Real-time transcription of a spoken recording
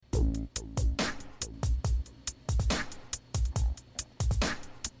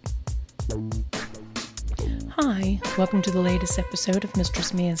Hi, welcome to the latest episode of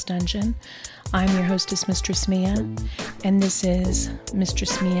Mistress Mia's Dungeon. I'm your hostess, Mistress Mia, and this is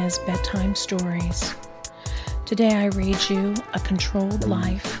Mistress Mia's Bedtime Stories. Today I read you A Controlled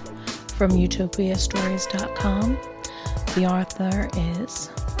Life from utopiastories.com. The author is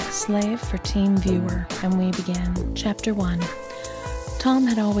Slave for Teamviewer, and we begin. Chapter 1. Tom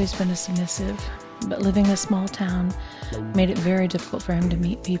had always been a submissive, but living in a small town made it very difficult for him to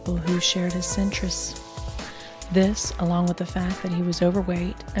meet people who shared his interests. This, along with the fact that he was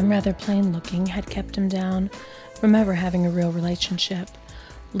overweight and rather plain-looking, had kept him down from ever having a real relationship,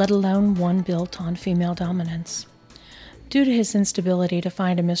 let alone one built on female dominance. Due to his instability to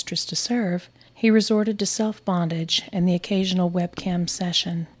find a mistress to serve, he resorted to self-bondage and the occasional webcam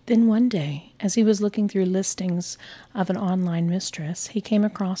session. Then one day, as he was looking through listings of an online mistress, he came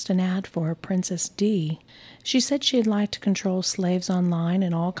across an ad for Princess D. She said she'd like to control slaves online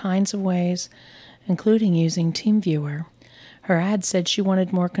in all kinds of ways, including using Teamviewer. Her ad said she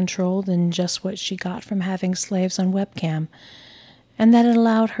wanted more control than just what she got from having slaves on webcam, and that it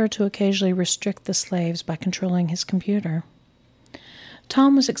allowed her to occasionally restrict the slaves by controlling his computer.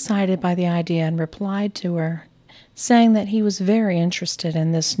 Tom was excited by the idea and replied to her, saying that he was very interested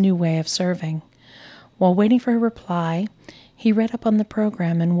in this new way of serving. While waiting for her reply, he read up on the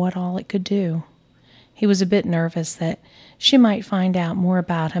program and what all it could do. He was a bit nervous that she might find out more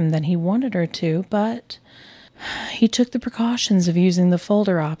about him than he wanted her to, but he took the precautions of using the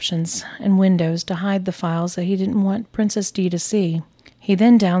folder options in Windows to hide the files that he didn't want Princess D to see. He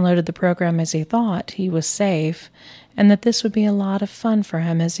then downloaded the program as he thought he was safe, and that this would be a lot of fun for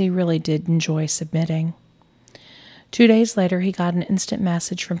him as he really did enjoy submitting. 2 days later, he got an instant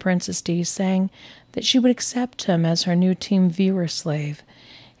message from Princess D saying that she would accept him as her new Teamviewer slave,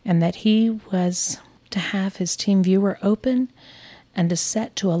 and that he was to have his Teamviewer open and to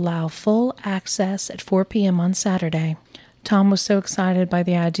set to allow full access at 4 p.m. on Saturday. Tom was so excited by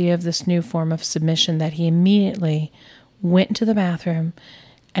the idea of this new form of submission that he immediately went into the bathroom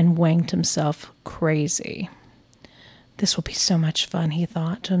and wanged himself crazy. This will be so much fun, he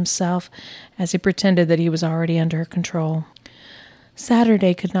thought to himself as he pretended that he was already under her control.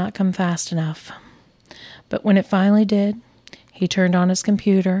 Saturday could not come fast enough, but when it finally did, he turned on his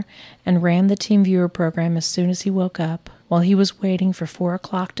computer and ran the Teamviewer program as soon as he woke up. While he was waiting for 4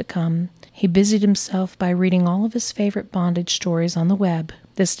 o'clock to come, he busied himself by reading all of his favorite bondage stories on the web.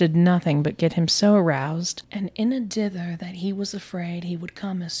 This did nothing but get him so aroused and in a dither that he was afraid he would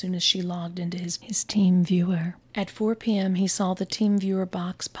come as soon as she logged into his Teamviewer. At 4 p.m., he saw the Teamviewer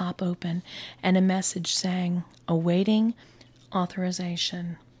box pop open and a message saying, "Awaiting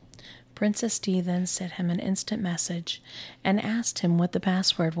authorization." Princess D then sent him an instant message and asked him what the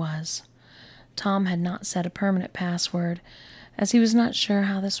password was. Tom had not set a permanent password, as he was not sure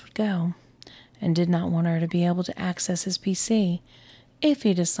how this would go, and did not want her to be able to access his PC if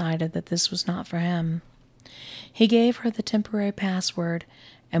he decided that this was not for him. He gave her the temporary password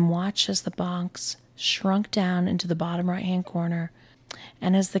and watched as the box shrunk down into the bottom right-hand corner,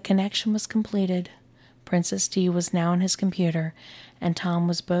 and as the connection was completed, Princess D was now on his computer, and Tom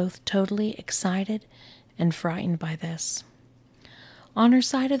was both totally excited and frightened by this. On her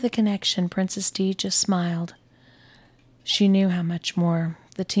side of the connection, Princess D just smiled. She knew how much more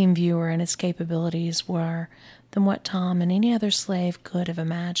the Teamviewer and its capabilities were than what Tom and any other slave could have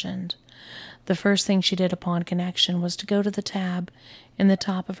imagined. The first thing she did upon connection was to go to the tab in the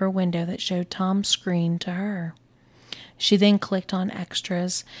top of her window that showed Tom's screen to her. She then clicked on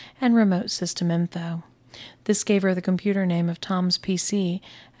Extras and Remote System Info. This gave her the computer name of Tom's PC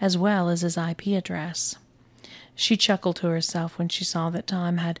as well as his IP address. She chuckled to herself when she saw that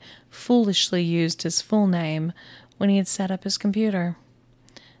Tom had foolishly used his full name when he had set up his computer.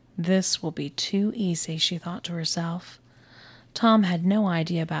 This will be too easy, she thought to herself. Tom had no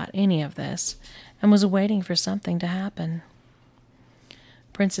idea about any of this and was waiting for something to happen.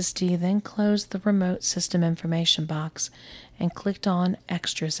 Princess D then closed the remote system information box and clicked on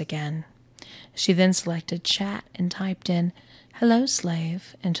Extras again. She then selected Chat and typed in "Hello,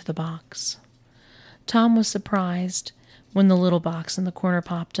 slave" into the box. Tom was surprised when the little box in the corner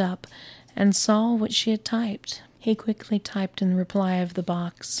popped up and saw what she had typed. He quickly typed in the reply of the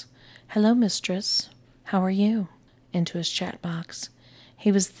box, "Hello, Mistress. How are you?" into his chat box.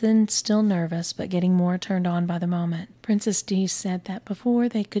 He was then still nervous, but getting more turned on by the moment. Princess D said that before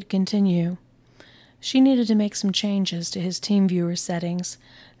they could continue, she needed to make some changes to his Teamviewer settings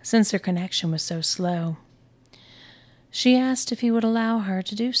since their connection was so slow. She asked if he would allow her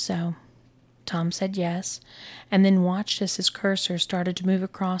to do so. Tom said yes, and then watched as his cursor started to move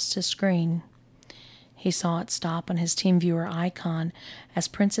across his screen. He saw it stop on his Teamviewer icon as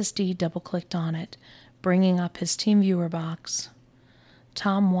Princess D double-clicked on it, bringing up his Teamviewer box.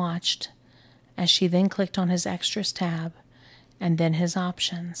 Tom watched as she then clicked on his Extras tab and then his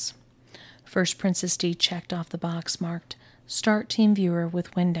Options. First, Princess D checked off the box marked Start Teamviewer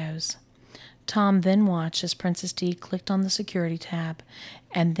with Windows. Tom then watched as Princess D clicked on the Security tab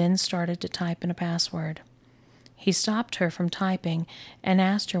and then started to type in a password. He stopped her from typing and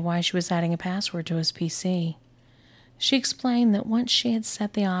asked her why she was adding a password to his PC. She explained that once she had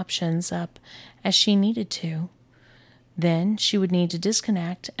set the options up as she needed to, then she would need to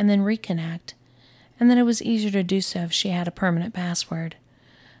disconnect and then reconnect, and that it was easier to do so if she had a permanent password.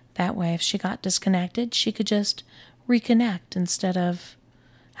 That way, if she got disconnected, she could just reconnect instead of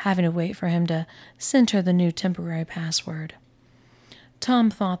having to wait for him to send her the new temporary password.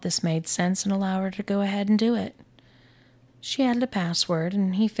 Tom thought this made sense and allowed her to go ahead and do it. She added a password,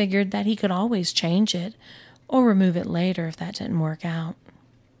 and he figured that he could always change it or remove it later if that didn't work out.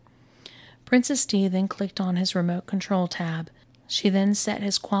 Princess D then clicked on his remote control tab. She then set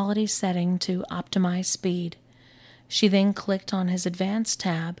his quality setting to optimize speed. She then clicked on his advanced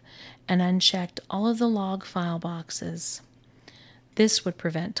tab and unchecked all of the log file boxes. This would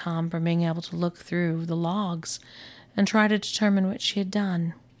prevent Tom from being able to look through the logs and try to determine what she had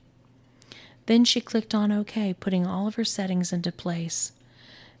done. Then she clicked on OK, putting all of her settings into place.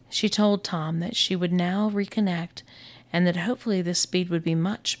 She told Tom that she would now reconnect and that hopefully the speed would be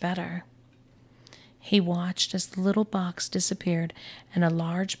much better. He watched as the little box disappeared and a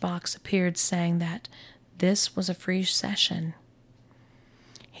large box appeared saying that this was a free session.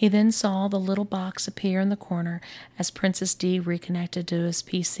 He then saw the little box appear in the corner as Princess D reconnected to his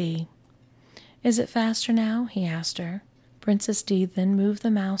PC. "Is it faster now?" he asked her. Princess D then moved the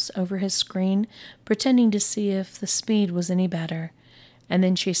mouse over his screen, pretending to see if the speed was any better, and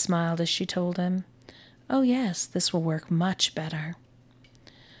then she smiled as she told him, "Oh yes, this will work much better."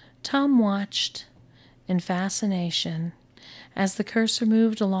 Tom watched in fascination as the cursor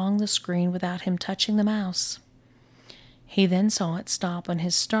moved along the screen without him touching the mouse. He then saw it stop on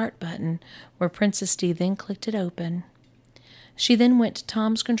his Start button, where Princess D then clicked it open. She then went to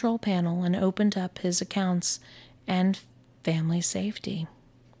Tom's control panel and opened up his accounts and family safety.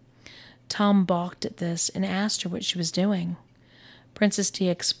 Tom balked at this and asked her what she was doing. Princess D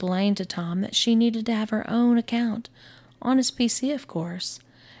explained to Tom that she needed to have her own account, on his PC of course,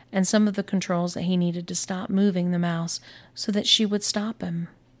 and some of the controls that he needed to stop moving the mouse so that she would stop him.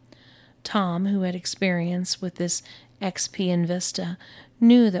 Tom, who had experience with this XP and Vista,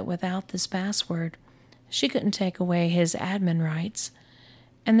 knew that without this password, she couldn't take away his admin rights,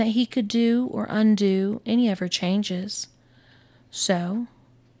 and that he could do or undo any of her changes. So,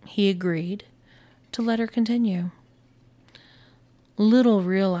 he agreed to let her continue, little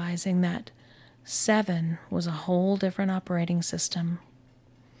realizing that 7 was a whole different operating system.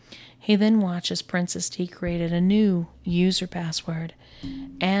 He then watched as Princess D created a new user password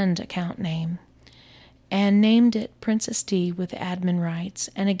and account name, and named it Princess D with admin rights,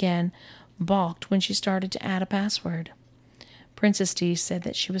 and again balked when she started to add a password. Princess D said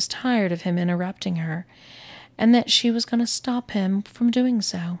that she was tired of him interrupting her, and that she was going to stop him from doing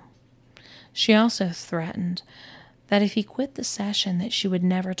so. She also threatened that if he quit the session that she would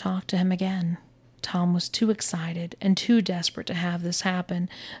never talk to him again. Tom was too excited and too desperate to have this happen,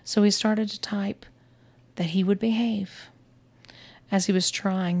 so he started to type that he would behave. As he was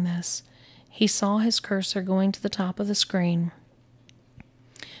trying this, he saw his cursor going to the top of the screen.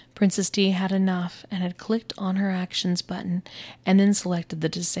 Princess D had enough and had clicked on her Actions button and then selected the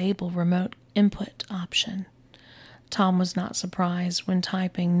Disable Remote Input option. Tom was not surprised when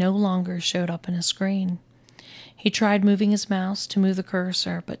typing no longer showed up on his screen. He tried moving his mouse to move the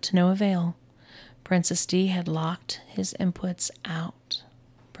cursor, but to no avail. Princess D had locked his inputs out.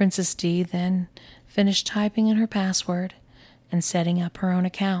 Princess D then finished typing in her password and setting up her own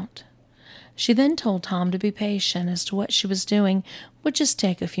account. She then told Tom to be patient as to what she was doing would just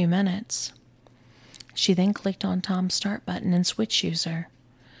take a few minutes. She then clicked on Tom's Start button and Switch User.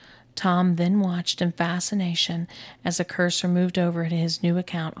 Tom then watched in fascination as the cursor moved over to his new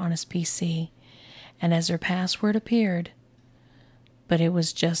account on his PC, and as her password appeared, but it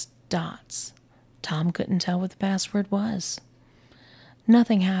was just dots. Tom couldn't tell what the password was.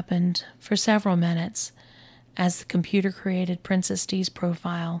 Nothing happened for several minutes as the computer created Princess D's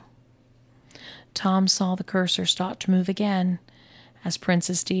profile. Tom saw the cursor start to move again as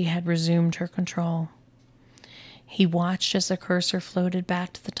Princess D had resumed her control. He watched as the cursor floated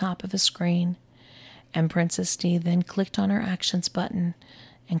back to the top of his screen, and Princess D then clicked on her Actions button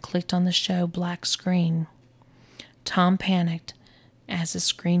and clicked on the Show Black Screen. Tom panicked as his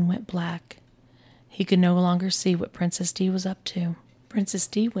screen went black. He could no longer see what Princess D was up to. Princess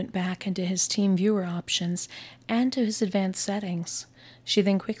D went back into his Teamviewer options and to his advanced settings. She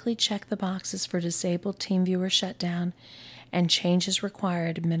then quickly checked the boxes for disabled Teamviewer shutdown and changes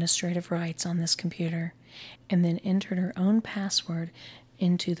required administrative rights on this computer, and then entered her own password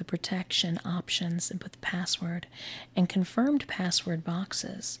into the protection options and put the password and confirmed password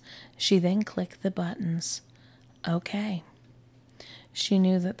boxes. She then clicked the buttons. Okay. She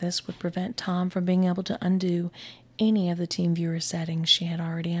knew that this would prevent Tom from being able to undo any of the Teamviewer settings she had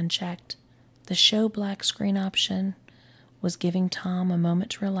already unchecked. The show black screen option was giving Tom a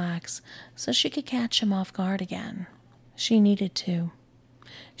moment to relax so she could catch him off guard again. She needed to.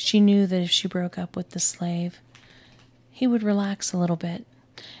 She knew that if she broke up with the slave, he would relax a little bit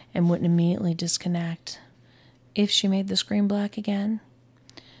and wouldn't immediately disconnect. If she made the screen black again,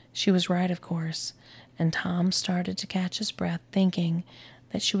 she was right, of course, and Tom started to catch his breath, thinking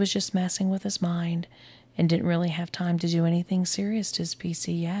that she was just messing with his mind and didn't really have time to do anything serious to his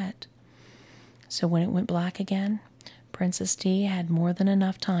PC yet. So when it went black again, Princess D had more than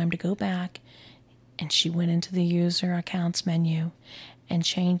enough time to go back, and she went into the user accounts menu and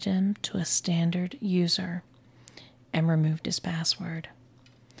changed him to a standard user and removed his password.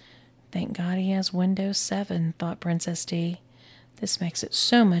 Thank God he has Windows 7, thought Princess D. This makes it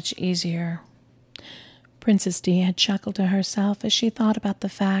so much easier. Princess D had chuckled to herself as she thought about the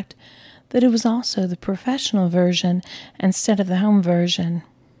fact that it was also the professional version instead of the home version.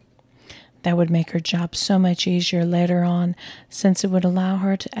 That would make her job so much easier later on, since it would allow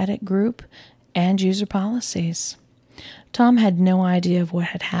her to edit group and user policies. Tom had no idea of what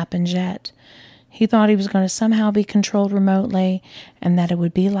had happened yet. He thought he was going to somehow be controlled remotely and that it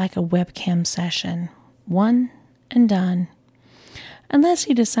would be like a webcam session. One and done. Unless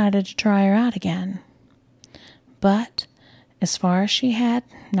he decided to try her out again. But as far as she had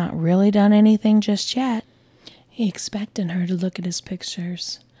not really done anything just yet, he expected her to look at his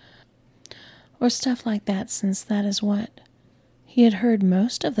pictures or stuff like that, since that is what he had heard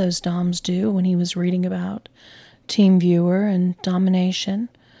most of those doms do when he was reading about Teamviewer and domination,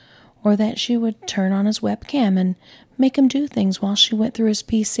 or that she would turn on his webcam and make him do things while she went through his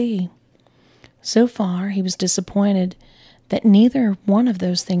PC. So far, he was disappointed that neither one of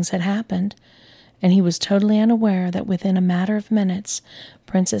those things had happened, and he was totally unaware that within a matter of minutes,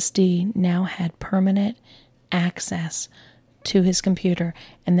 Princess D now had permanent access to his computer,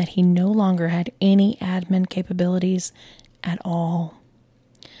 and that he no longer had any admin capabilities at all.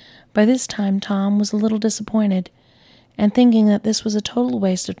 By this time, Tom was a little disappointed, and thinking that this was a total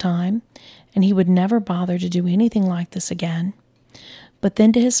waste of time, and he would never bother to do anything like this again. But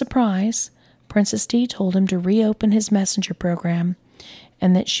then, to his surprise, Princess D told him to reopen his messenger program,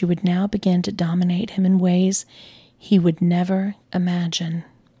 and that she would now begin to dominate him in ways he would never imagine.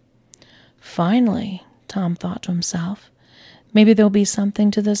 Finally, Tom thought to himself, maybe there'll be something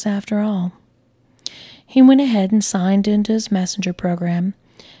to this after all. He went ahead and signed into his messenger program,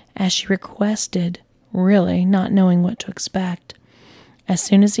 as she requested, really not knowing what to expect. As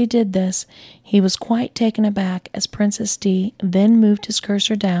soon as he did this, he was quite taken aback as Princess D then moved his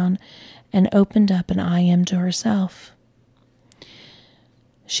cursor down and opened up an IM to herself.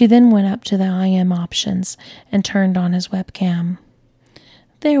 She then went up to the IM options and turned on his webcam.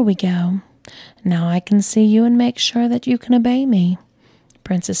 There we go. Now I can see you and make sure that you can obey me,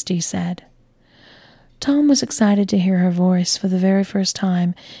 Princess D said. Tom was excited to hear her voice for the very first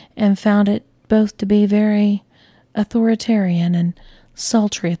time and found it both to be very authoritarian and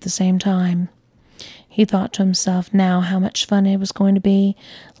sultry at the same time. He thought to himself now how much fun it was going to be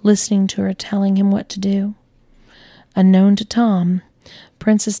listening to her telling him what to do. Unknown to Tom,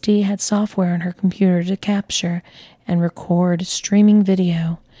 Princess D had software on her computer to capture and record streaming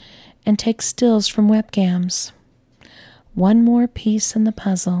video and take stills from webcams. One more piece in the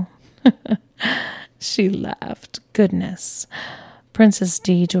puzzle. She laughed. Goodness. Princess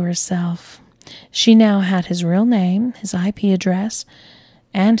D to herself. She now had his real name, his IP address,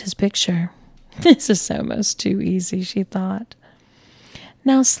 and his picture. This is almost too easy, she thought.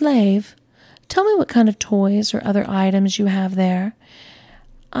 Now, slave, tell me what kind of toys or other items you have there.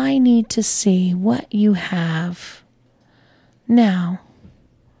 I need to see what you have. Now,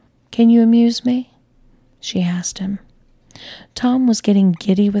 can you amuse me? She asked him. Tom was getting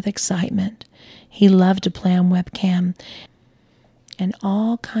giddy with excitement. He loved to play on webcam and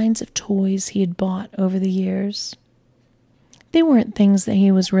all kinds of toys he had bought over the years. They weren't things that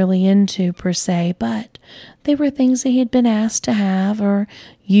he was really into per se, but they were things that he had been asked to have or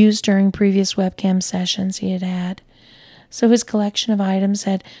used during previous webcam sessions he had had. So his collection of items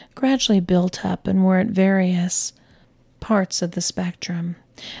had gradually built up and were at various parts of the spectrum.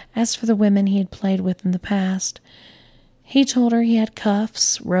 As for the women he had played with in the past, He told her he had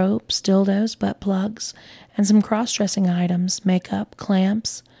cuffs, ropes, dildos, butt plugs, and some cross-dressing items, makeup,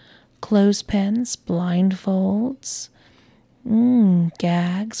 clamps, clothespins, blindfolds,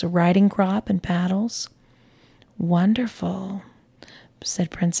 gags, a riding crop, and paddles. Wonderful,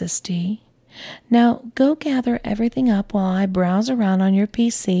 said Princess D. Now go gather everything up while I browse around on your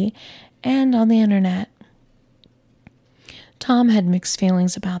PC and on the internet. Tom had mixed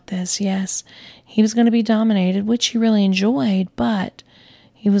feelings about this. Yes, he was going to be dominated, which he really enjoyed, but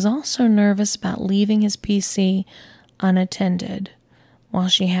he was also nervous about leaving his PC unattended while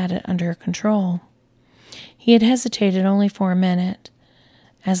she had it under control. He had hesitated only for a minute,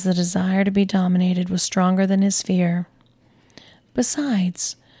 as the desire to be dominated was stronger than his fear.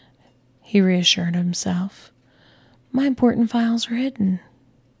 Besides, he reassured himself, my important files are hidden.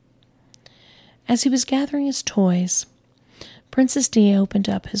 As he was gathering his toys, Princess D opened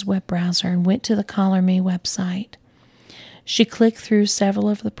up his web browser and went to the Collar Me website. She clicked through several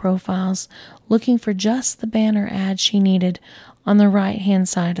of the profiles, looking for just the banner ad she needed on the right-hand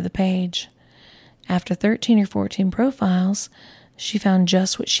side of the page. After 13 or 14 profiles, she found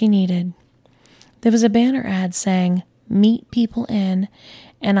just what she needed. There was a banner ad saying, "Meet People In,"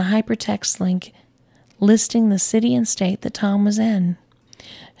 and a hypertext link listing the city and state that Tom was in.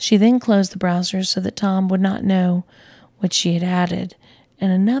 She then closed the browser so that Tom would not know what she had added,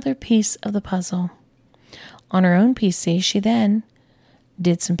 and another piece of the puzzle. On her own PC, she then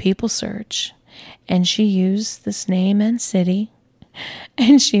did some people search, and she used this name and city,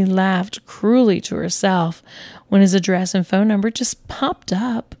 and she laughed cruelly to herself when his address and phone number just popped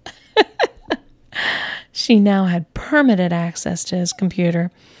up. She now had permanent access to his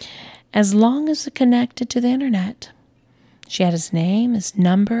computer, as long as it connected to the internet. She had his name, his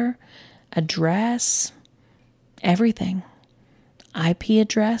number, address, everything, IP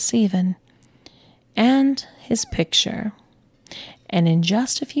address even, and his picture. And in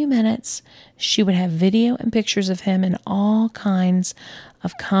just a few minutes, she would have video and pictures of him in all kinds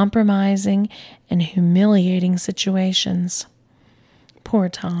of compromising and humiliating situations. Poor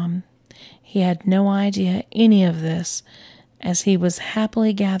Tom. He had no idea any of this as he was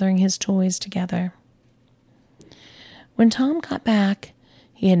happily gathering his toys together. When Tom got back,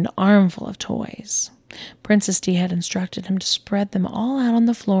 he had an armful of toys. Princess D had instructed him to spread them all out on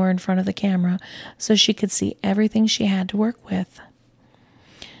the floor in front of the camera so she could see everything she had to work with.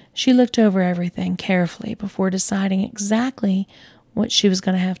 She looked over everything carefully before deciding exactly what she was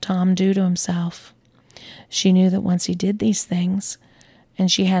going to have Tom do to himself. She knew that once he did these things,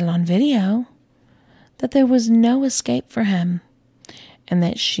 and she had it on video, that there was no escape for him, and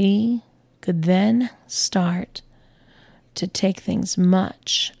that she could then start to take things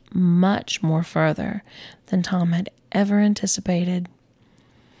much, much more further than Tom had ever anticipated.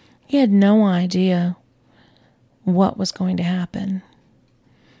 He had no idea what was going to happen,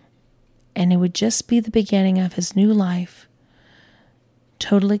 and it would just be the beginning of his new life,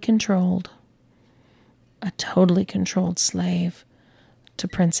 totally controlled, a totally controlled slave to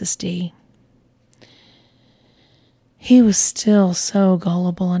Princess D. He was still so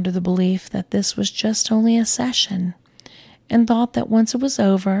gullible under the belief that this was just only a session, and thought that once it was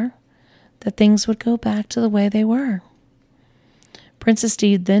over, that things would go back to the way they were. Princess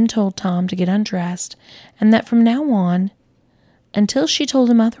D then told Tom to get undressed, and that from now on, until she told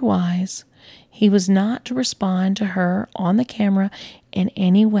him otherwise, he was not to respond to her on the camera in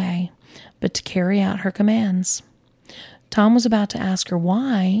any way, but to carry out her commands. Tom was about to ask her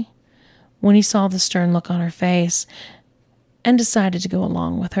why, when he saw the stern look on her face, and decided to go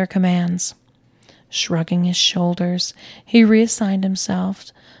along with her commands. Shrugging his shoulders, he reassigned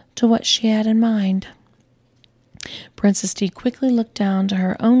himself to what she had in mind. Princess D quickly looked down to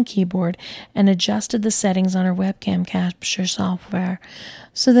her own keyboard and adjusted the settings on her webcam capture software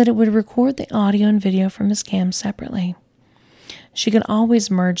so that it would record the audio and video from his cam separately. She could always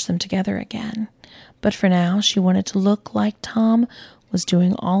merge them together again, but for now she wanted to look like Tom was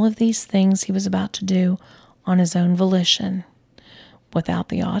doing all of these things he was about to do on his own volition. Without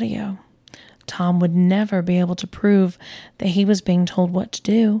the audio, Tom would never be able to prove that he was being told what to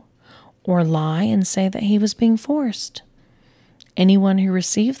do, or lie and say that he was being forced. Anyone who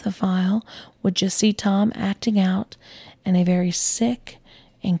received the file would just see Tom acting out in a very sick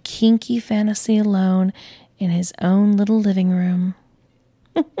and kinky fantasy alone in his own little living room.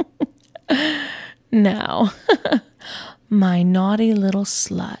 Now, my naughty little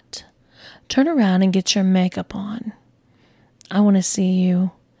slut, turn around and get your makeup on. I want to see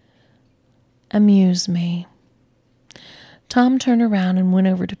you amuse me. Tom turned around and went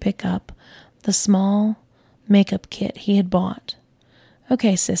over to pick up the small makeup kit he had bought.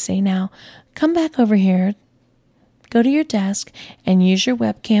 Okay, sissy, now come back over here. Go to your desk and use your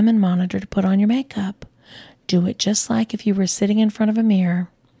webcam and monitor to put on your makeup. Do it just like if you were sitting in front of a mirror.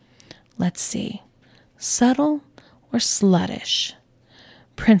 Let's see. Subtle or sluttish?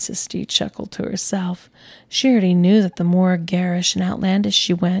 Princess D chuckled to herself. She already knew that the more garish and outlandish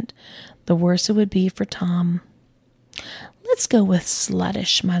she went, the worse it would be for Tom. Let's go with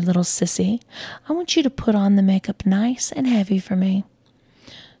sluttish, my little sissy. I want you to put on the makeup nice and heavy for me.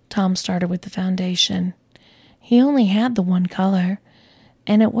 Tom started with the foundation. He only had the one color,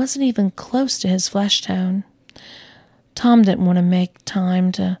 and it wasn't even close to his flesh tone. Tom didn't want to make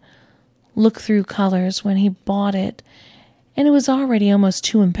time to look through colors when he bought it, and it was already almost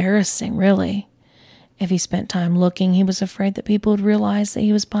too embarrassing, really. If he spent time looking, he was afraid that people would realize that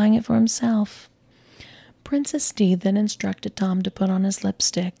he was buying it for himself. Princess D then instructed Tom to put on his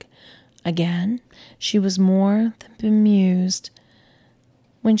lipstick. Again, she was more than bemused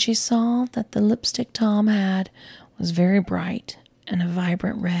when she saw that the lipstick Tom had was very bright and a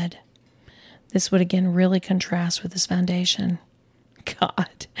vibrant red. This would again really contrast with his foundation.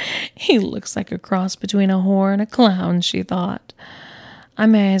 God, he looks like a cross between a whore and a clown, she thought. I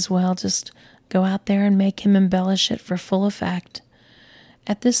may as well just go out there and make him embellish it for full effect.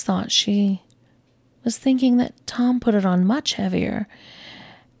 At this thought, she was thinking that Tom put it on much heavier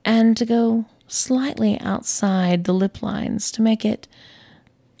and to go slightly outside the lip lines to make it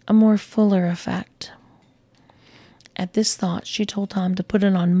a more fuller effect. At this thought, she told Tom to put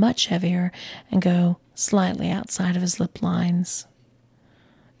it on much heavier and go slightly outside of his lip lines.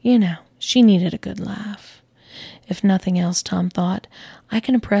 You know, she needed a good laugh. If nothing else, Tom thought, I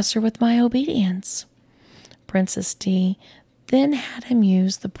can impress her with my obedience. Princess D then had him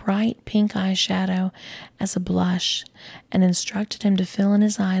use the bright pink eyeshadow as a blush and instructed him to fill in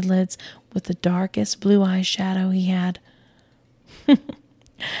his eyelids with the darkest blue eyeshadow he had.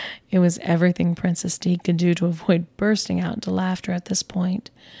 It was everything Princess D could do to avoid bursting out into laughter at this point.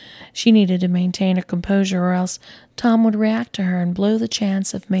 She needed to maintain her composure or else Tom would react to her and blow the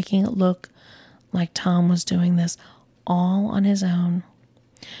chance of making it look like Tom was doing this all on his own.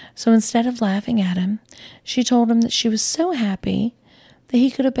 So instead of laughing at him, she told him that she was so happy that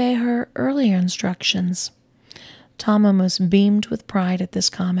he could obey her earlier instructions. Tom almost beamed with pride at this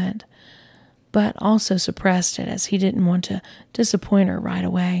comment, but also suppressed it as he didn't want to disappoint her right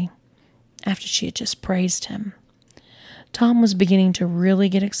away after she had just praised him. Tom was beginning to really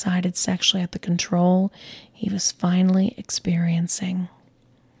get excited sexually at the control he was finally experiencing.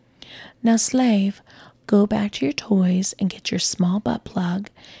 Now, slave, go back to your toys and get your small butt plug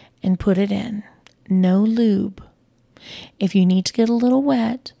and put it in. No lube. If you need to get a little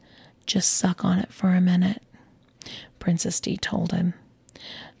wet, just suck on it for a minute, Princess D told him.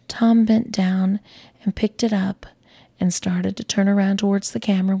 Tom bent down and picked it up and started to turn around towards the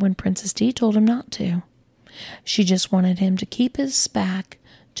camera when Princess D told him not to. She just wanted him to keep his back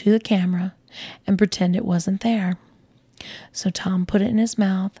to the camera and pretend it wasn't there. So Tom put it in his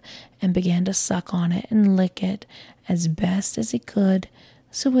mouth and began to suck on it and lick it as best as he could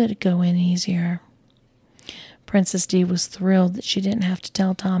so it would go in easier. Princess D was thrilled that she didn't have to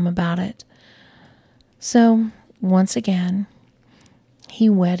tell Tom about it. So, once again, he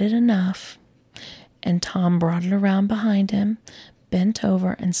wetted enough, and Tom brought it around behind him, bent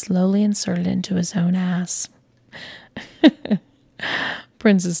over, and slowly inserted it into his own ass.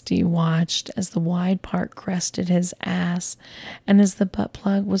 Princess D watched as the wide part crested his ass and as the butt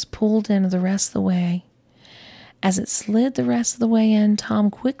plug was pulled in the rest of the way. As it slid the rest of the way in, Tom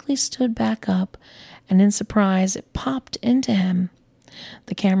quickly stood back up, and in surprise, it popped into him.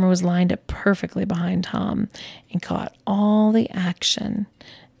 The camera was lined up perfectly behind Tom and caught all the action,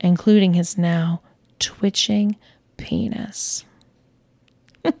 including his now twitching penis.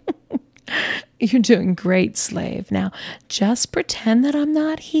 You're doing great, slave. Now, just pretend that I'm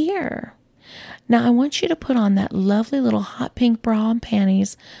not here. Now, I want you to put on that lovely little hot pink bra and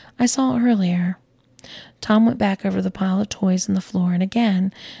panties I saw earlier. Tom went back over the pile of toys on the floor, and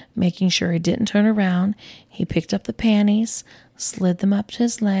again, making sure he didn't turn around, he picked up the panties, slid them up to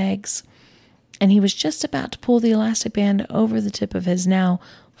his legs, and he was just about to pull the elastic band over the tip of his now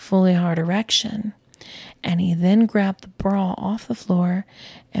fully hard erection. And he then grabbed the bra off the floor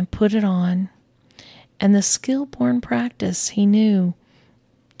and put it on. And the skill-born practice, he knew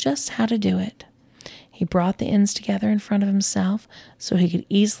just how to do it. He brought the ends together in front of himself so he could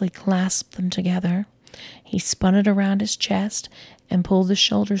easily clasp them together. He spun it around his chest and pulled the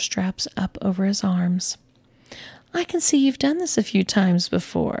shoulder straps up over his arms. I can see you've done this a few times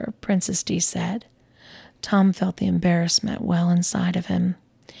before, Princess D said. Tom felt the embarrassment well inside of him.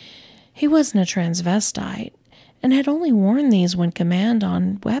 He wasn't a transvestite, and had only worn these when command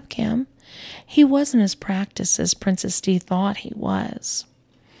on webcam. He wasn't as practiced as Princess D thought he was.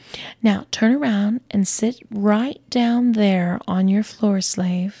 Now turn around and sit right down there on your floor,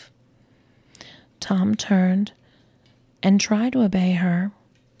 slave. Tom turned and tried to obey her.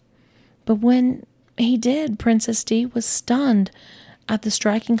 But when he did, Princess D was stunned at the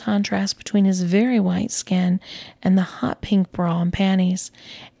striking contrast between his very white skin and the hot pink bra and panties,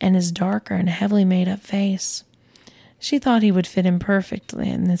 and his darker and heavily made-up face. She thought he would fit in perfectly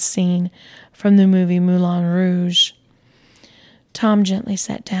in this scene from the movie Moulin Rouge. Tom gently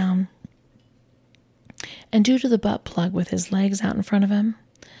sat down, and due to the butt plug with his legs out in front of him,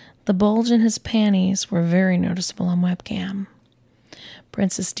 the bulge in his panties were very noticeable on webcam.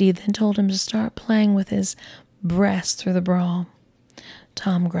 Princess D then told him to start playing with his breast through the bra.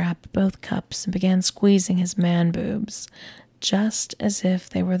 Tom grabbed both cups and began squeezing his man boobs, just as if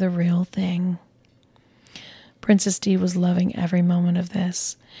they were the real thing. Princess D was loving every moment of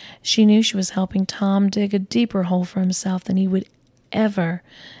this. She knew she was helping Tom dig a deeper hole for himself than he would ever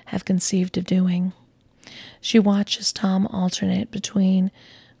have conceived of doing. She watched as Tom alternated between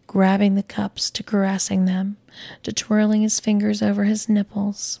grabbing the cups to caressing them, to twirling his fingers over his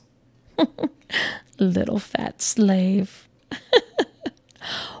nipples. Little fat slave.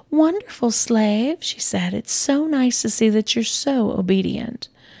 Wonderful slave, she said. It's so nice to see that you're so obedient.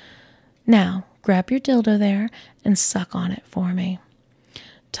 Now, grab your dildo there and suck on it for me.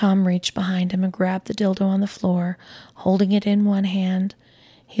 Tom reached behind him and grabbed the dildo on the floor, holding it in one hand.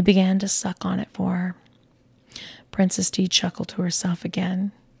 He began to suck on it for her. Princess D chuckled to herself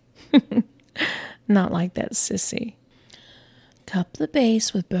again. Not like that sissy. Cup the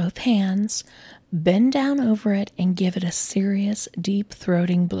base with both hands, bend down over it, and give it a serious,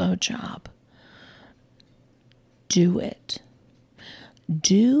 deep-throating blowjob. Do it.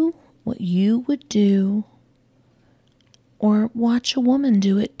 Do what you would do, or watch a woman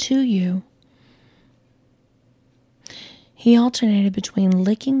do it to you. He alternated between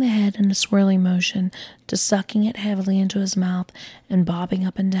licking the head in a swirling motion to sucking it heavily into his mouth and bobbing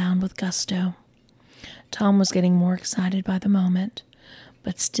up and down with gusto. Tom was getting more excited by the moment,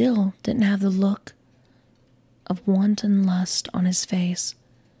 but still didn't have the look of wanton lust on his face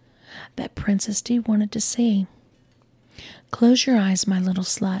that Princess D wanted to see. Close your eyes, my little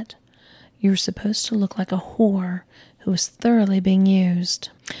slut. You're supposed to look like a whore who is thoroughly being used.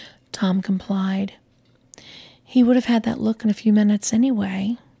 Tom complied. He would have had that look in a few minutes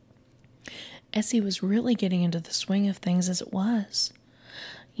anyway, as he was really getting into the swing of things as it was.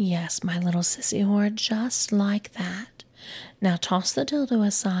 Yes, my little sissy whore, just like that. Now toss the dildo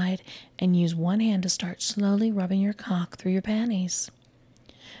aside and use one hand to start slowly rubbing your cock through your panties.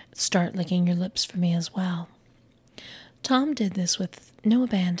 Start licking your lips for me as well. Tom did this with no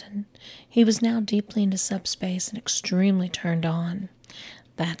abandon. He was now deeply into subspace and extremely turned on.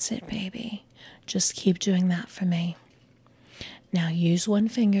 That's it, baby. Just keep doing that for me. Now use one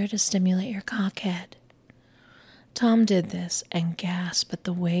finger to stimulate your cockhead. Tom did this and gasped at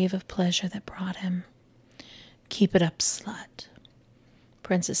the wave of pleasure that brought him. Keep it up, slut,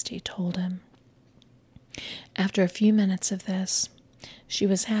 Princess D told him. After a few minutes of this, she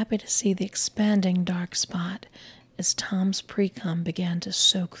was happy to see the expanding dark spot as Tom's pre-cum began to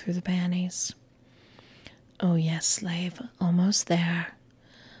soak through the panties. Oh yes, slave, almost there.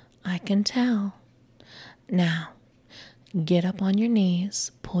 I can tell. Now, get up on your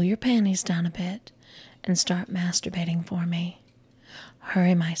knees, pull your panties down a bit, and start masturbating for me.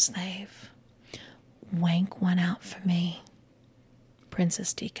 Hurry, my slave. Wank one out for me,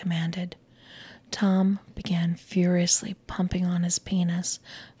 Princess D commanded. Tom began furiously pumping on his penis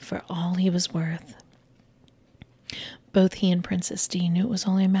for all he was worth. Both he and Princess D knew it was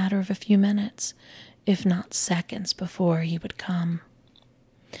only a matter of a few minutes, if not seconds, before he would come.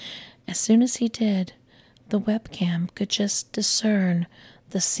 As soon as he did, the webcam could just discern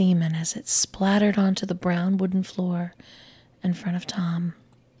the semen as it splattered onto the brown wooden floor in front of Tom.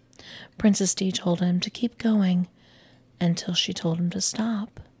 Princess D told him to keep going until she told him to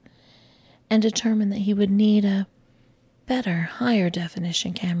stop, and determined that he would need a better, higher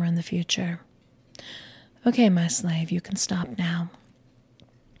definition camera in the future. Okay, my slave, you can stop now.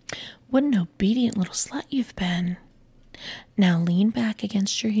 What an obedient little slut you've been. Now lean back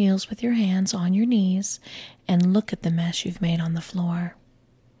against your heels with your hands on your knees and look at the mess you've made on the floor.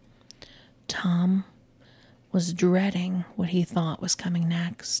 Tom was dreading what he thought was coming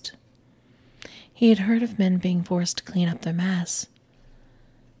next. He had heard of men being forced to clean up their mess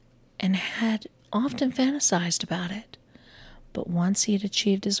and had often fantasized about it. But once he had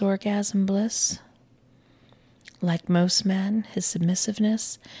achieved his orgasm bliss, Like most men, his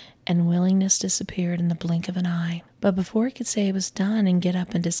submissiveness and willingness disappeared in the blink of an eye. But before he could say he was done and get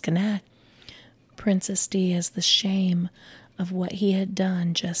up and disconnect, Princess D, as the shame of what he had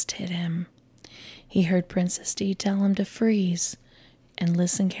done just hit him. He heard Princess D tell him to freeze and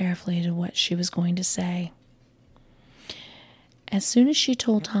listen carefully to what she was going to say. As soon as she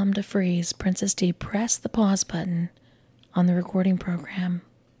told Tom to freeze, Princess D pressed the pause button on the recording program.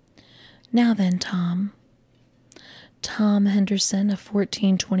 Now then, Tom. Tom Henderson of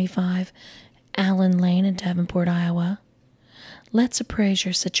 1425 Allen Lane in Davenport, Iowa. Let's appraise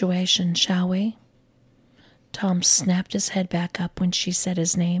your situation, shall we? Tom snapped his head back up when she said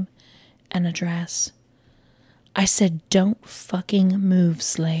his name and address. I said, don't fucking move,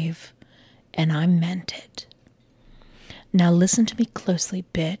 slave. And I meant it. Now listen to me closely,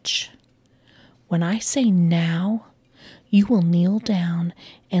 bitch. When I say now, you will kneel down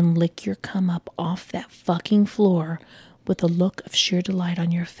and lick your cum up off that fucking floor with a look of sheer delight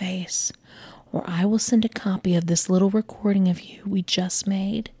on your face, or I will send a copy of this little recording of you we just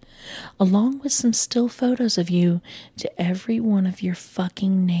made, along with some still photos of you, to every one of your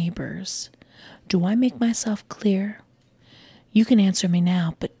fucking neighbors. Do I make myself clear? You can answer me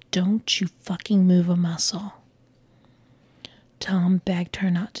now, but don't you fucking move a muscle. Tom begged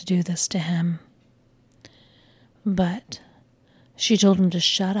her not to do this to him. But she told him to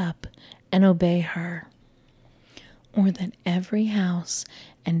shut up and obey her, or that every house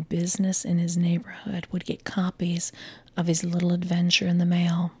and business in his neighborhood would get copies of his little adventure in the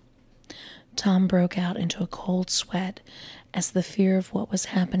mail. Tom broke out into a cold sweat as the fear of what was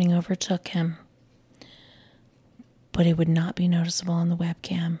happening overtook him. But it would not be noticeable on the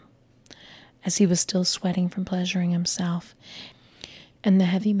webcam, as he was still sweating from pleasuring himself, and the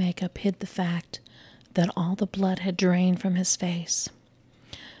heavy makeup hid the fact that all the blood had drained from his face.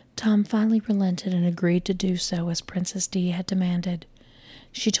 Tom finally relented and agreed to do so as Princess D had demanded.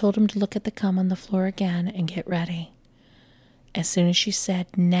 She told him to look at the cum on the floor again and get ready. As soon as she said,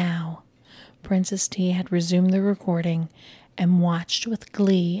 now, Princess D had resumed the recording and watched with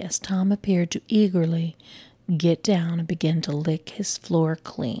glee as Tom appeared to eagerly get down and begin to lick his floor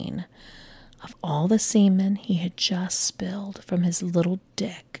clean of all the semen he had just spilled from his little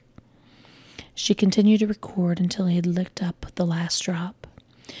dick. She continued to record until he had licked up the last drop.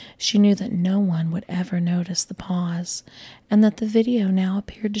 She knew that no one would ever notice the pause, and that the video now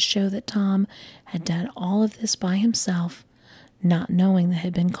appeared to show that Tom had done all of this by himself, not knowing that it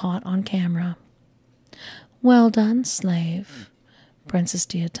had been caught on camera. Well done, slave, Princess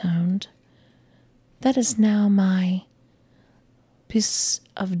D atoned. That is now my piece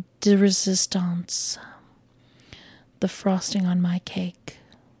of de resistance, the frosting on my cake.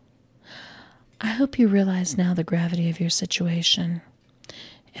 I hope you realize now the gravity of your situation.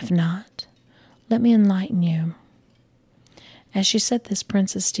 If not, let me enlighten you. As she said this,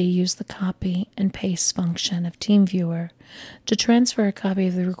 Princess D used the copy and paste function of Teamviewer to transfer a copy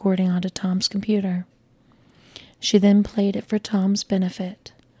of the recording onto Tom's computer. She then played it for Tom's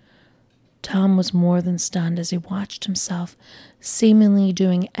benefit. Tom was more than stunned as he watched himself seemingly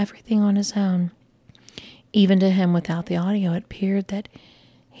doing everything on his own. Even to him, without the audio, it appeared that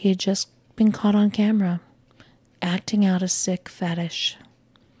he had just been caught on camera, acting out a sick fetish.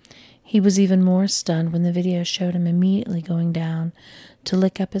 He was even more stunned when the video showed him immediately going down to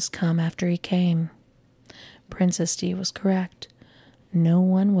lick up his cum after he came. Princess D was correct. No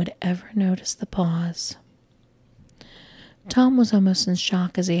one would ever notice the pause. Tom was almost in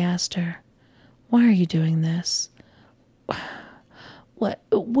shock as he asked her, "Why are you doing this? What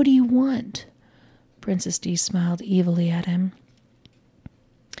do you want?" Princess D smiled evilly at him.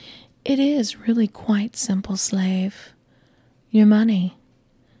 It is really quite simple, slave. Your money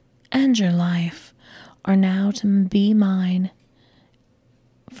and your life are now to be mine,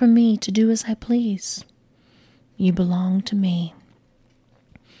 for me to do as I please. You belong to me,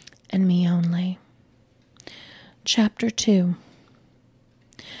 and me only. Chapter 2.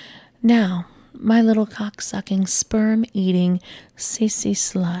 Now, my little cock-sucking, sperm-eating, sissy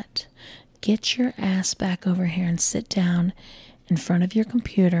slut, get your ass back over here and sit down in front of your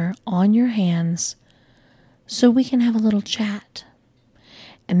computer on your hands so we can have a little chat.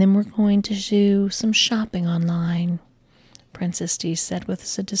 And then we're going to do some shopping online, Princess D said with a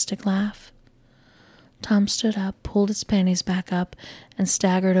sadistic laugh. Tom stood up, pulled his panties back up, and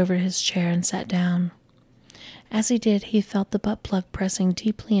staggered over to his chair and sat down. As he did, he felt the butt plug pressing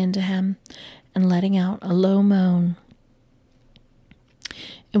deeply into him and letting out a low moan.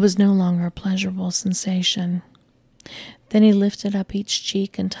 It was no longer a pleasurable sensation. Then he lifted up each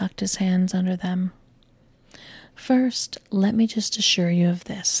cheek and tucked his hands under them. First, let me just assure you of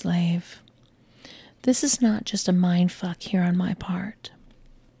this, slave. This is not just a mind fuck here on my part.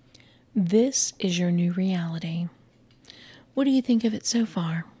 This is your new reality. What do you think of it so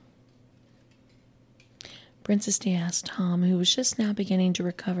far? Princess D asked Tom, who was just now beginning to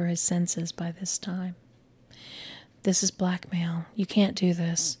recover his senses by this time. This is blackmail. You can't do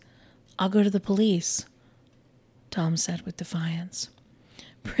this. I'll go to the police, Tom said with defiance.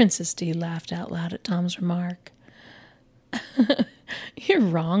 Princess D laughed out loud at Tom's remark. You're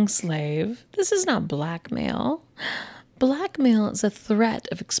wrong, slave. This is not blackmail. Blackmail is a threat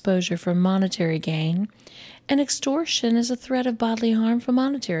of exposure for monetary gain, and extortion is a threat of bodily harm for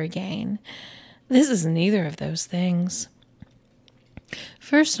monetary gain. This is neither of those things.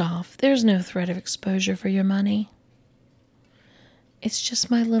 First off, there's no threat of exposure for your money. It's just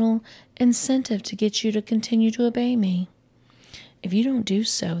my little incentive to get you to continue to obey me. If you don't do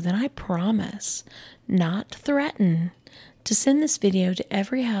so, then I promise, not threaten, to send this video to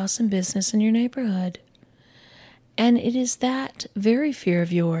every house and business in your neighborhood. And it is that very fear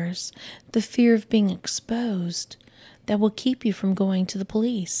of yours, the fear of being exposed, that will keep you from going to the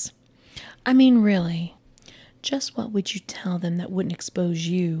police. I mean, really, just what would you tell them that wouldn't expose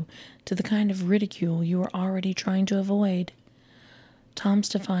you to the kind of ridicule you are already trying to avoid? Tom's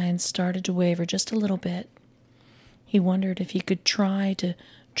defiance started to waver just a little bit. He wondered if he could try to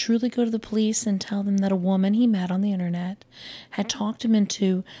truly go to the police and tell them that a woman he met on the internet had talked him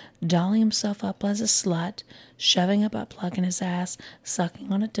into dolling himself up as a slut, shoving a butt plug in his ass,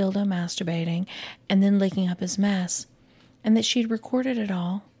 sucking on a dildo, masturbating, and then licking up his mess, and that she'd recorded it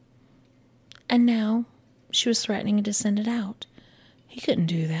all. And now she was threatening to send it out. He couldn't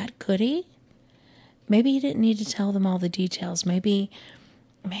do that, could he? Maybe he didn't need to tell them all the details. Maybe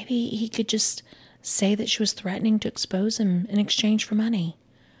he could just say that she was threatening to expose him in exchange for money.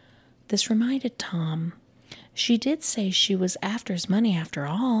 This reminded Tom. She did say she was after his money after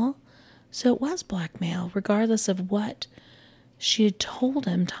all, so it was blackmail, regardless of what she had told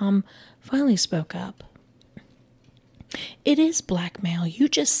him. Tom finally spoke up. It is blackmail. You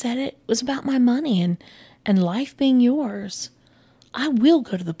just said it was about my money and life being yours. I will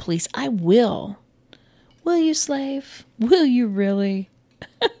go to the police. I will. Will you, slave? Will you really?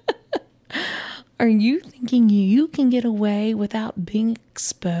 Are you thinking you can get away without being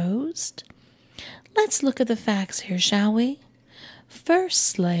exposed? Let's look at the facts here, shall we? First,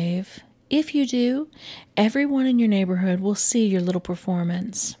 slave, if you do, everyone in your neighborhood will see your little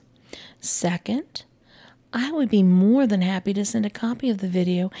performance. Second, I would be more than happy to send a copy of the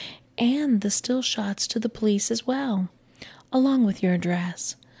video and the still shots to the police as well, along with your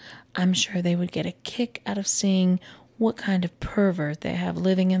address. I'm sure they would get a kick out of seeing what kind of pervert they have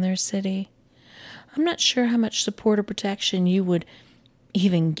living in their city. I'm not sure how much support or protection you would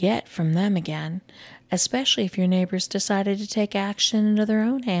even get from them again, especially if your neighbors decided to take action into their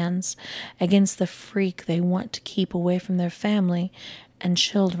own hands against the freak they want to keep away from their family and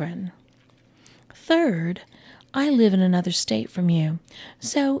children. Third, I live in another state from you,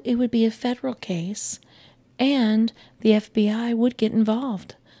 so it would be a federal case, and the FBI would get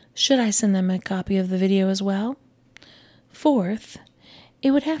involved. Should I send them a copy of the video as well? Fourth, it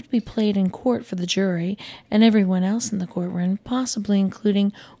would have to be played in court for the jury and everyone else in the courtroom, possibly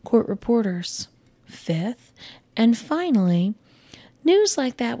including court reporters. Fifth, and finally, news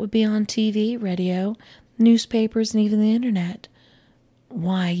like that would be on TV, radio, newspapers, and even the internet.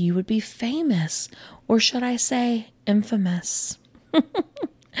 Why, you would be famous, or should I say infamous.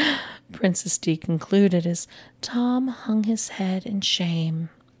 Princess D concluded as Tom hung his head in shame.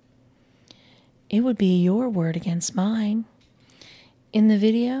 It would be your word against mine. In the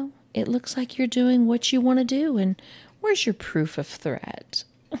video, it looks like you're doing what you want to do, and where's your proof of threat?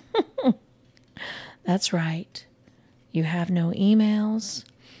 That's right. You have no emails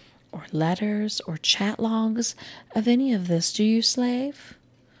or letters or chat logs of any of this, do you, slave?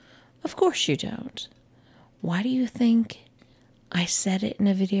 Of course you don't. Why do you think I said it in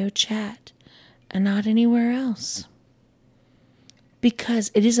a video chat and not anywhere else?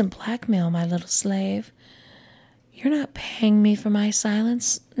 Because it isn't blackmail, my little slave. You're not paying me for my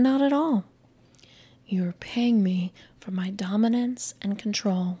silence, not at all. You're paying me for my dominance and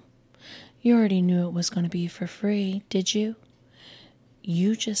control. You already knew it was going to be for free, did you?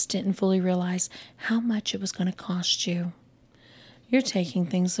 You just didn't fully realize how much it was going to cost you. You're taking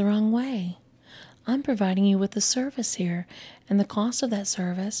things the wrong way. I'm providing you with a service here, and the cost of that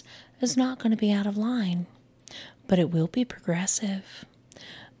service is not going to be out of line, but it will be progressive.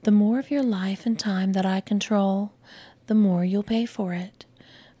 The more of your life and time that I control, the more you'll pay for it.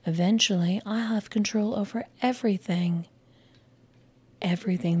 Eventually, I'll have control over everything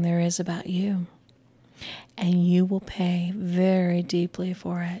there is about you. And you will pay very deeply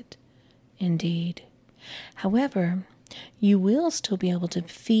for it. Indeed. However, you will still be able to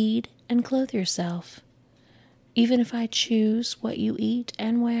feed and clothe yourself, even if I choose what you eat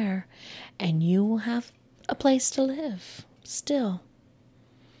and wear, and you will have a place to live still.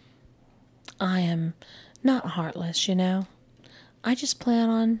 I am not heartless, you know. I just plan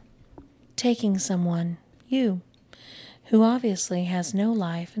on taking someone, you, who obviously has no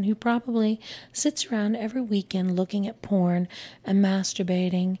life and who probably sits around every weekend looking at porn and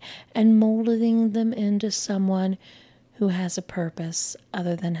masturbating and molding them into someone who has a purpose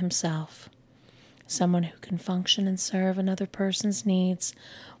other than himself. Someone who can function and serve another person's needs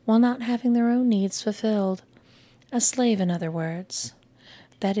while not having their own needs fulfilled. A slave, in other words.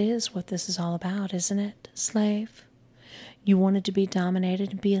 That is what this is all about, isn't it, slave? You wanted to be dominated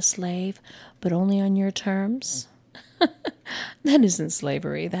and be a slave, but only on your terms? That isn't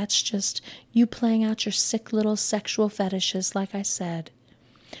slavery. That's just you playing out your sick little sexual fetishes, like I said.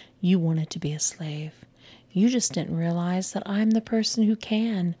 You wanted to be a slave. You just didn't realize that I'm the person who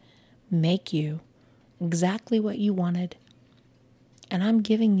can make you exactly what you wanted. And I'm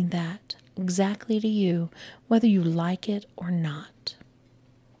giving that exactly to you, whether you like it or not.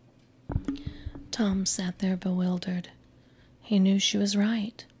 Tom sat there bewildered. He knew she was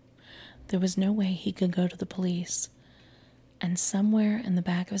right. There was no way he could go to the police. And somewhere in the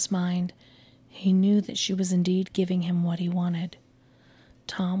back of his mind, he knew that she was indeed giving him what he wanted.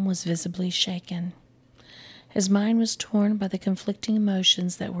 Tom was visibly shaken. His mind was torn by the conflicting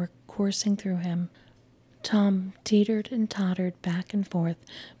emotions that were coursing through him. Tom teetered and tottered back and forth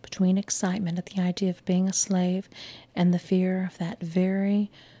between excitement at the idea of being a slave and the fear of that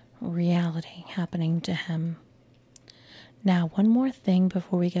very reality happening to him. Now, one more thing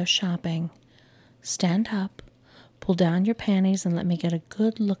before we go shopping. Stand up, pull down your panties, and let me get a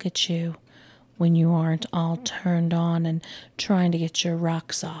good look at you when you aren't all turned on and trying to get your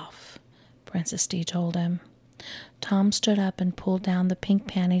rocks off, Princess D told him. Tom stood up and pulled down the pink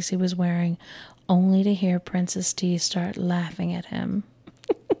panties he was wearing, only to hear Princess D start laughing at him.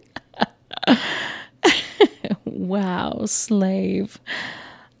 Wow, slave.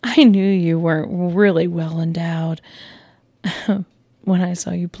 I knew you weren't really well endowed when I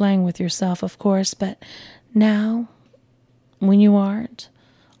saw you playing with yourself, of course, but now, when you aren't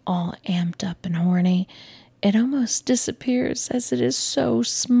all amped up and horny, it almost disappears as it is so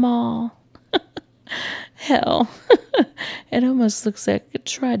small. Hell, it almost looks like it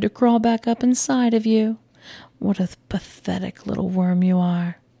tried to crawl back up inside of you. What a pathetic little worm you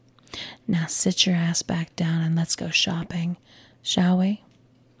are. Now sit your ass back down and let's go shopping, shall we?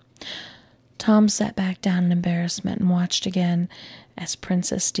 Tom sat back down in embarrassment and watched again as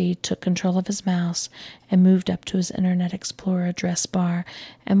Princess D took control of his mouse and moved up to his Internet Explorer address bar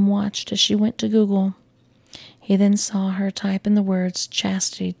and watched as she went to Google. He then saw her type in the words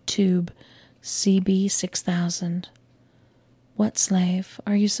Chastity Tube CB6000. What, slave?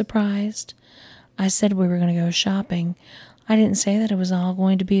 Are you surprised? I said we were going to go shopping. I didn't say that it was all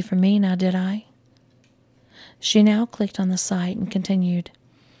going to be for me, now did I? She now clicked on the site and continued.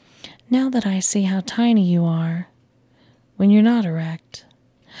 Now that I see how tiny you are, when you're not erect,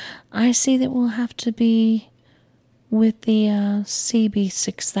 I see that we'll have to be with the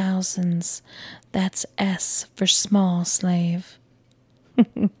CB6000s. That's S for small, slave.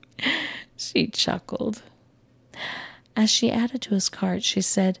 She chuckled. As she added to his cart, she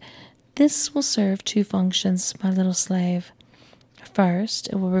said, This will serve two functions, my little slave. First,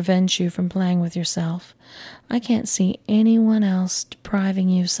 it will prevent you from playing with yourself. I can't see anyone else depriving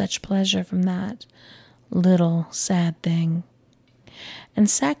you such pleasure from that little sad thing. And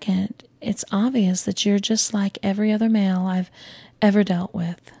second, it's obvious that you're just like every other male I've ever dealt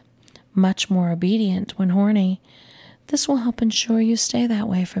with, much more obedient when horny. This will help ensure you stay that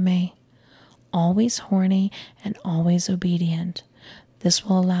way for me. Always horny and always obedient. This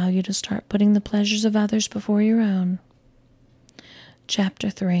will allow you to start putting the pleasures of others before your own. Chapter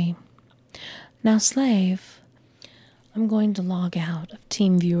 3. Now, slave, I'm going to log out of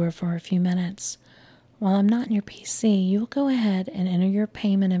Teamviewer for a few minutes. While I'm not in your PC, you'll go ahead and enter your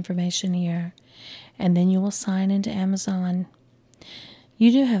payment information here, and then you will sign into Amazon.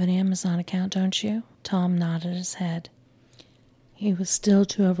 You do have an Amazon account, don't you? Tom nodded his head. He was still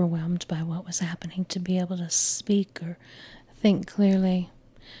too overwhelmed by what was happening to be able to speak or think clearly.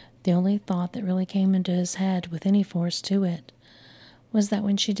 The only thought that really came into his head with any force to it was that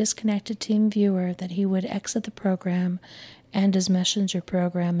when she disconnected Teamviewer, that he would exit the program and his messenger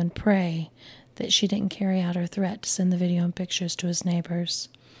program and pray that she didn't carry out her threat to send the video and pictures to his neighbors.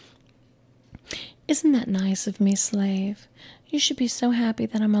 Isn't that nice of me, slave? You should be so happy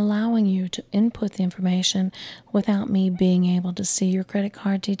that I'm allowing you to input the information without me being able to see your credit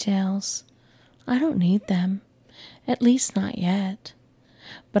card details. I don't need them, at least not yet.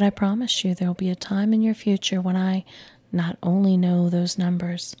 But I promise you there will be a time in your future when I not only know those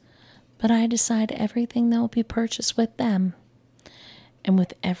numbers, but I decide everything that will be purchased with them, and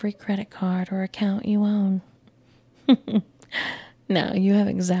with every credit card or account you own. Now, you have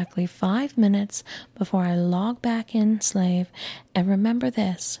exactly 5 minutes before I log back in, slave, and remember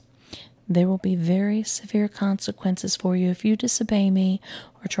this. There will be very severe consequences for you if you disobey me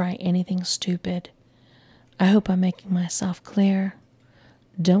or try anything stupid. I hope I'm making myself clear.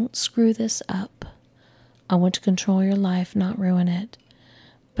 Don't screw this up. I want to control your life, not ruin it.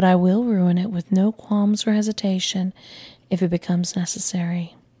 But I will ruin it with no qualms or hesitation if it becomes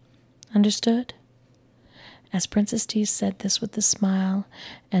necessary. Understood? As Princess D said this with a smile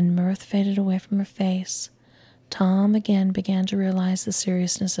and mirth faded away from her face, Tom again began to realize the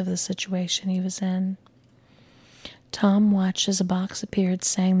seriousness of the situation he was in. Tom watched as a box appeared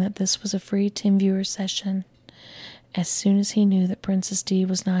saying that this was a free Teamviewer session. As soon as he knew that Princess D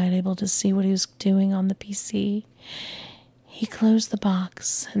was not able to see what he was doing on the PC, he closed the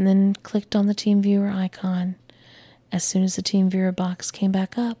box and then clicked on the Teamviewer icon. As soon as the Teamviewer box came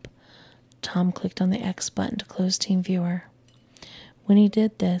back up, Tom clicked on the X button to close Teamviewer. When he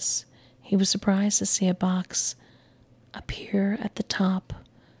did this, he was surprised to see a box appear at the top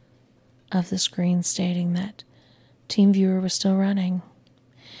of the screen stating that Teamviewer was still running.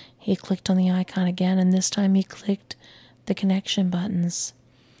 He clicked on the icon again, and this time he clicked the connection buttons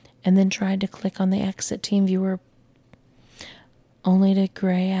and then tried to click on the exit Teamviewer, only to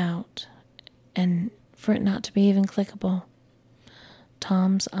gray out and for it not to be even clickable.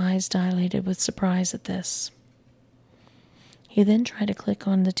 Tom's eyes dilated with surprise at this. He then tried to click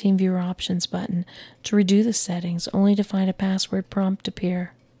on the Teamviewer options button to redo the settings, only to find a password prompt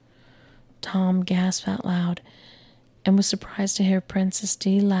appear. Tom gasped out loud and was surprised to hear Princess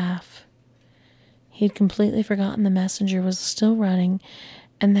D laugh. He had completely forgotten the messenger was still running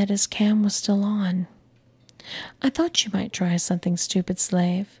and that his cam was still on. I thought you might try something stupid,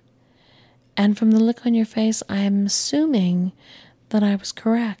 slave. And from the look on your face, I am assuming that I was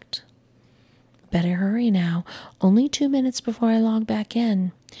correct. Better hurry now. Only 2 minutes before I log back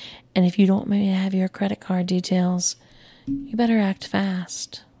in. And if you don't want me to have your credit card details, you better act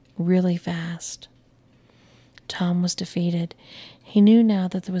fast. Really fast. Tom was defeated. He knew now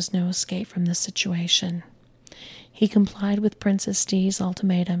that there was no escape from this situation. He complied with Princess D's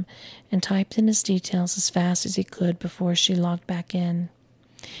ultimatum and typed in his details as fast as he could before she logged back in.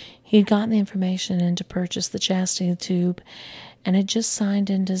 He had gotten the information in to purchase the chastity tube and had just signed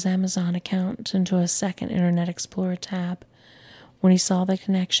into his Amazon account into a second Internet Explorer tab when he saw the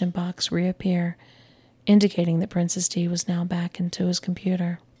connection box reappear, indicating that Princess D was now back into his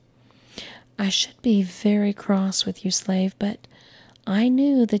computer. I should be very cross with you, slave, but I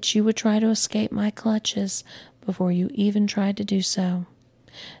knew that you would try to escape my clutches before you even tried to do so.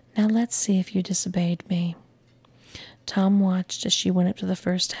 Now let's see if you disobeyed me. Tom watched as she went up to the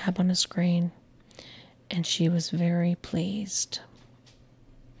first tab on the screen, and she was very pleased.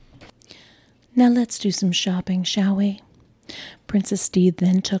 Now let's do some shopping, shall we? Princess D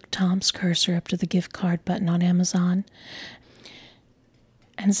then took Tom's cursor up to the gift card button on Amazon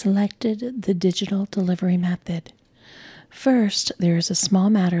and selected the digital delivery method. First, there is a small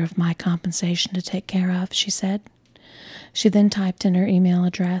matter of my compensation to take care of, she said. She then typed in her email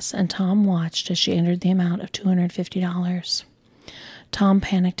address, and Tom watched as she entered the amount of $250. Tom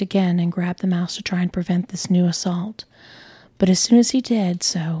panicked again and grabbed the mouse to try and prevent this new assault. But as soon as he did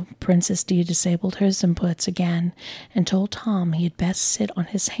so, Princess D disabled his inputs again and told Tom he had best sit on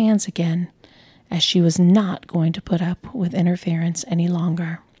his hands again, as she was not going to put up with interference any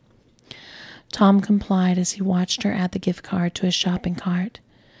longer. Tom complied as he watched her add the gift card to his shopping cart.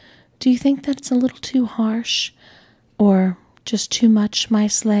 Do you think that's a little too harsh? Or just too much, my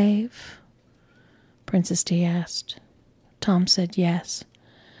slave? Princess D asked. Tom said yes,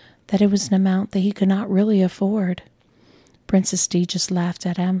 that it was an amount that he could not really afford. Princess D just laughed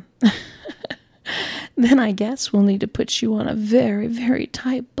at him. Then I guess we'll need to put you on a very, very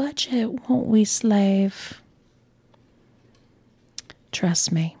tight budget, won't we, slave?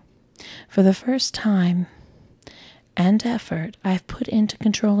 Trust me, for the first time and effort I've put into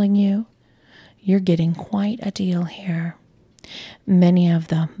controlling you, you're getting quite a deal here. Many of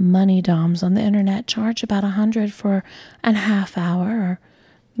the money doms on the internet charge about $100 for a half hour or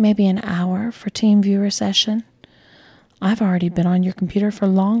maybe an hour for Teamviewer session. I've already been on your computer for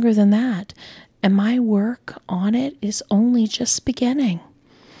longer than that, and my work on it is only just beginning.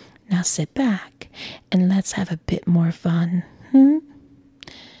 Now sit back and let's have a bit more fun. And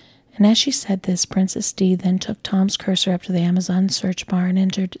as she said this, Princess D then took Tom's cursor up to the Amazon search bar and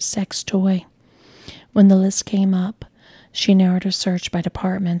entered sex toy. When the list came up, she narrowed her search by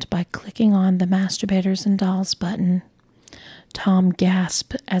department by clicking on the Masturbators and Dolls button. Tom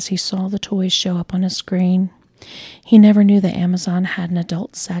gasped as he saw the toys show up on his screen. He never knew that Amazon had an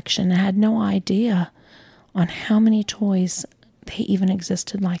adult section and had no idea on how many toys they even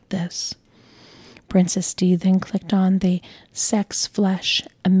existed like this. Princess D then clicked on the Sex Flesh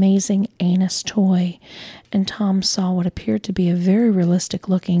Amazing Anus toy, and Tom saw what appeared to be a very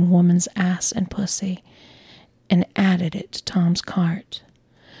realistic-looking woman's ass and pussy, and added it to Tom's cart.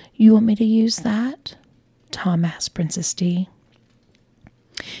 "You want me to use that?" Tom asked Princess D.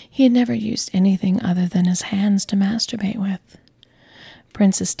 He had never used anything other than his hands to masturbate with.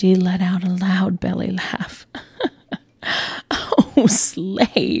 Princess D let out a loud belly laugh. "Oh,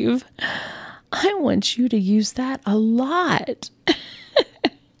 slave, I want you to use that a lot,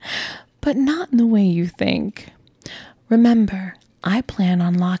 but not in the way you think. Remember, I plan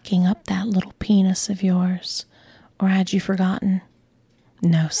on locking up that little penis of yours. Or had you forgotten?"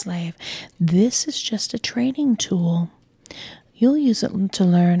 "No, slave, this is just a training tool. You'll use it to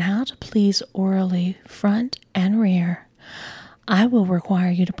learn how to please orally, front and rear. I will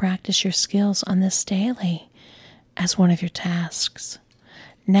require you to practice your skills on this daily as one of your tasks.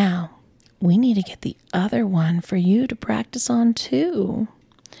 Now, we need to get the other one for you to practice on too."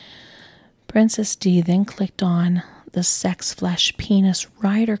 Princess D then clicked on the Sex Flesh Penis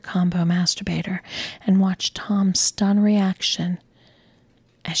Rider Combo Masturbator and watched Tom's stunned reaction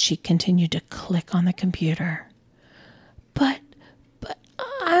as she continued to click on the computer. But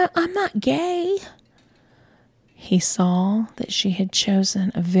I'm not gay." He saw that she had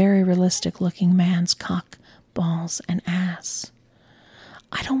chosen a very realistic-looking man's cock, balls, and ass.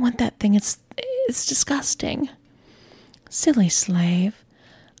 "I don't want that thing. It's disgusting." "Silly slave.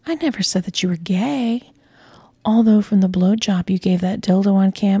 I never said that you were gay. Although from the blowjob you gave that dildo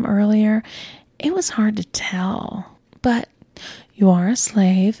on cam earlier, it was hard to tell. But you are a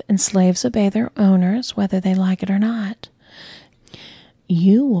slave, and slaves obey their owners whether they like it or not.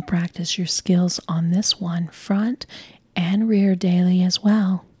 You will practice your skills on this one, front and rear daily as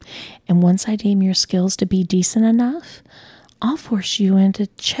well. And once I deem your skills to be decent enough, I'll force you into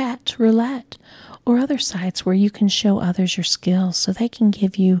chat roulette or other sites where you can show others your skills so they can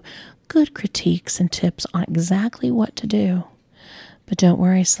give you good critiques and tips on exactly what to do. But don't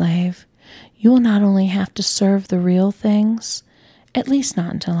worry, slave. You will not only have to serve the real things, at least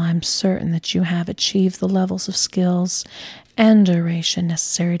not until I'm certain that you have achieved the levels of skills and duration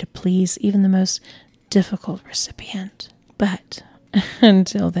necessary to please even the most difficult recipient. But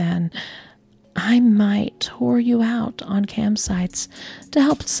until then, I might tour you out on campsites to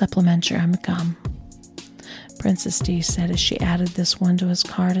help supplement your income." Princess D said as she added this one to his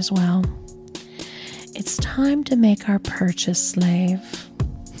cart as well. "It's time to make our purchase, slave."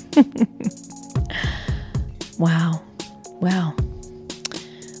 Wow. Well,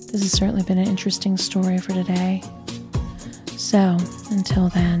 this has certainly been an interesting story for today. So, until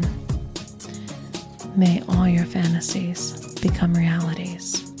then, may all your fantasies become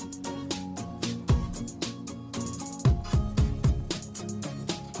realities.